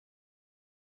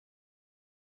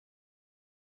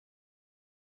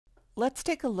Let's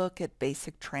take a look at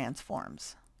basic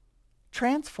transforms.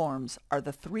 Transforms are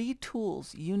the three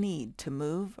tools you need to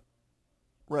move,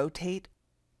 rotate,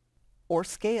 or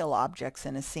scale objects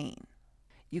in a scene.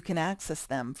 You can access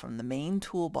them from the main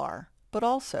toolbar, but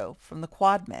also from the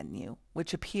quad menu,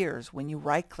 which appears when you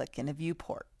right-click in a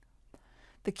viewport.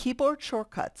 The keyboard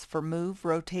shortcuts for move,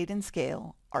 rotate, and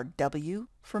scale are W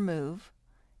for move,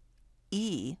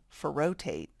 E for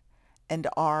rotate, and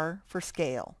R for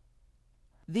scale.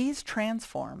 These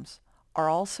transforms are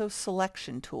also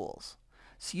selection tools,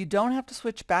 so you don't have to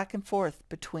switch back and forth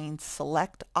between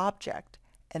Select Object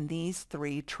and these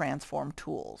three transform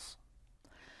tools.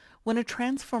 When a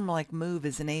transform like Move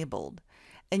is enabled,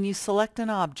 and you select an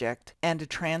object and a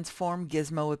transform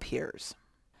gizmo appears.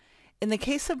 In the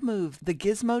case of Move, the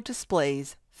gizmo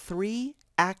displays three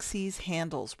axes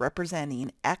handles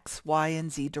representing X, Y,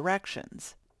 and Z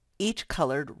directions, each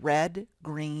colored red,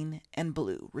 green, and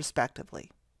blue, respectively.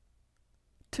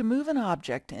 To move an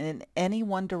object in any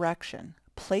one direction,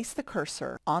 place the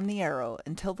cursor on the arrow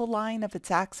until the line of its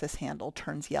axis handle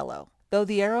turns yellow, though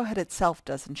the arrowhead itself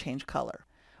doesn't change color.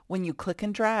 When you click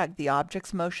and drag, the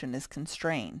object's motion is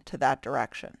constrained to that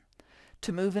direction.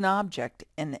 To move an object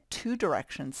in two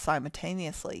directions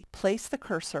simultaneously, place the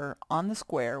cursor on the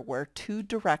square where two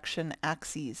direction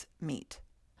axes meet.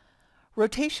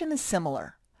 Rotation is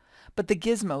similar, but the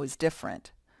gizmo is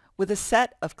different, with a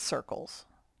set of circles.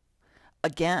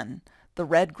 Again, the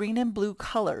red, green, and blue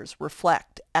colors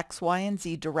reflect X, Y, and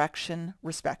Z direction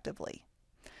respectively.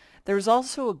 There is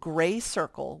also a gray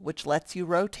circle which lets you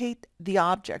rotate the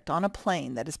object on a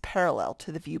plane that is parallel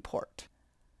to the viewport.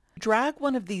 Drag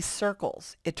one of these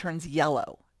circles, it turns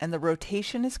yellow, and the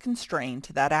rotation is constrained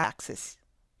to that axis.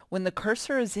 When the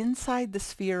cursor is inside the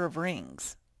sphere of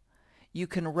rings, you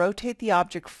can rotate the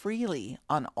object freely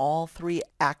on all three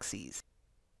axes.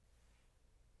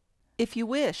 If you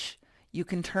wish, you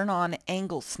can turn on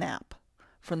Angle Snap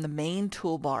from the main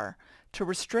toolbar to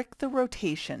restrict the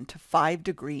rotation to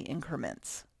 5-degree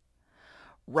increments.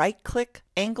 Right-click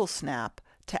Angle Snap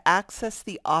to access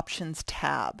the Options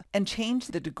tab and change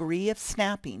the degree of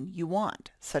snapping you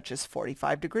want, such as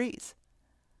 45 degrees.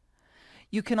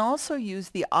 You can also use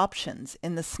the options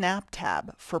in the Snap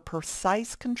tab for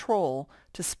precise control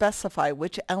to specify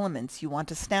which elements you want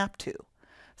to snap to,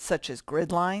 such as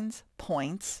grid lines,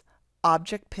 points,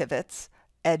 object pivots,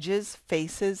 edges,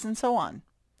 faces, and so on.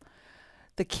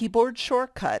 The keyboard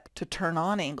shortcut to turn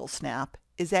on Angle Snap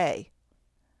is A.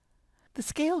 The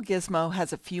Scale gizmo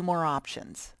has a few more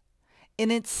options.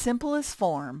 In its simplest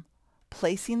form,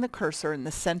 placing the cursor in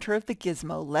the center of the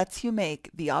gizmo lets you make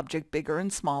the object bigger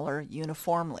and smaller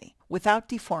uniformly, without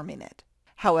deforming it.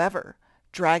 However,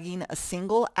 dragging a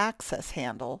single axis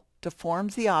handle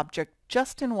deforms the object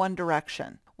just in one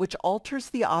direction, which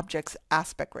alters the object's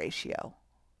aspect ratio.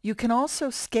 You can also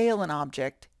scale an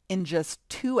object in just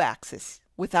two axes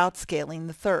without scaling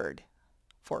the third.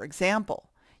 For example,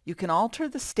 you can alter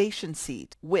the station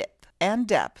seat width and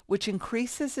depth, which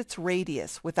increases its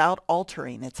radius without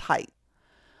altering its height.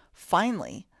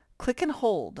 Finally, click and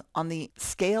hold on the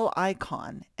Scale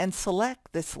icon and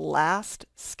select this last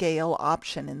Scale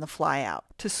option in the flyout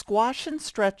to squash and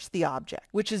stretch the object,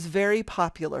 which is very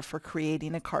popular for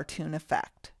creating a cartoon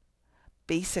effect.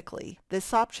 Basically,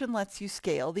 this option lets you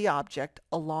scale the object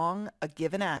along a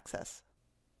given axis,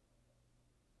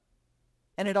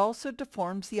 and it also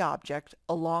deforms the object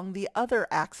along the other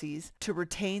axes to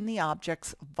retain the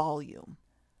object's volume.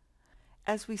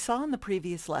 As we saw in the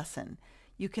previous lesson,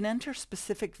 you can enter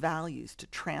specific values to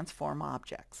transform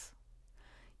objects.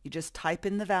 You just type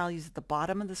in the values at the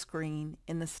bottom of the screen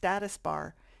in the status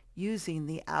bar using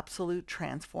the absolute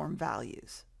transform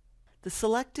values. The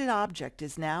selected object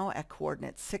is now at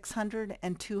coordinates 600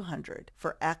 and 200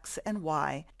 for X and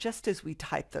Y, just as we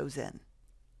type those in.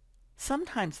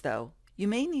 Sometimes, though, you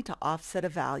may need to offset a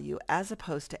value as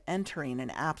opposed to entering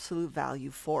an absolute value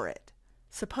for it.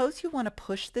 Suppose you want to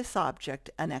push this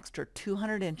object an extra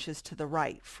 200 inches to the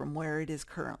right from where it is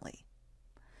currently.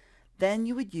 Then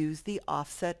you would use the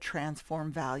offset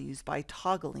transform values by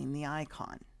toggling the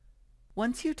icon.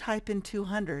 Once you type in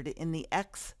 200 in the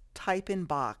X type in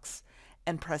box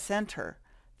and press enter,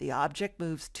 the object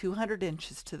moves 200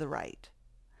 inches to the right.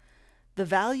 The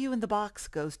value in the box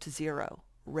goes to 0,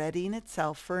 readying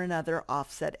itself for another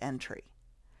offset entry.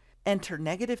 Enter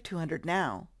 -200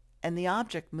 now, and the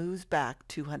object moves back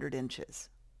 200 inches.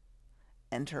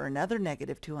 Enter another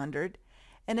 -200,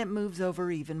 and it moves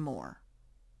over even more.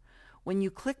 When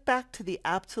you click back to the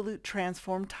absolute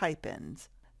transform type-ins,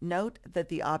 note that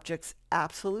the object's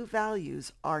absolute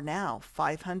values are now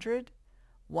 500,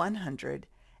 100,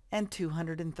 and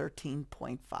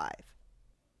 213.5.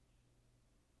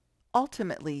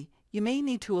 Ultimately, you may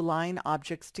need to align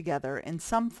objects together in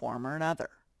some form or another.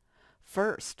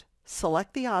 First,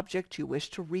 select the object you wish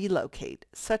to relocate,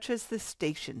 such as the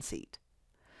station seat.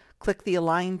 Click the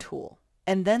Align tool,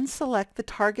 and then select the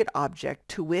target object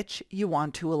to which you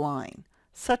want to align,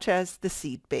 such as the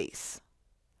seat base.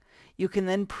 You can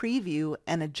then preview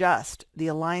and adjust the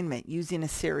alignment using a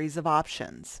series of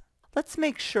options. Let's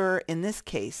make sure in this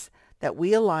case that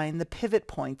we align the pivot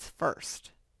points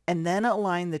first, and then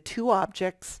align the two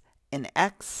objects in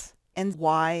X and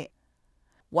Y.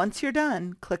 Once you're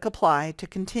done, click Apply to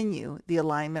continue the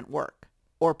alignment work,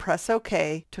 or press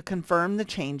OK to confirm the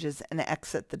changes and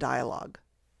exit the dialog.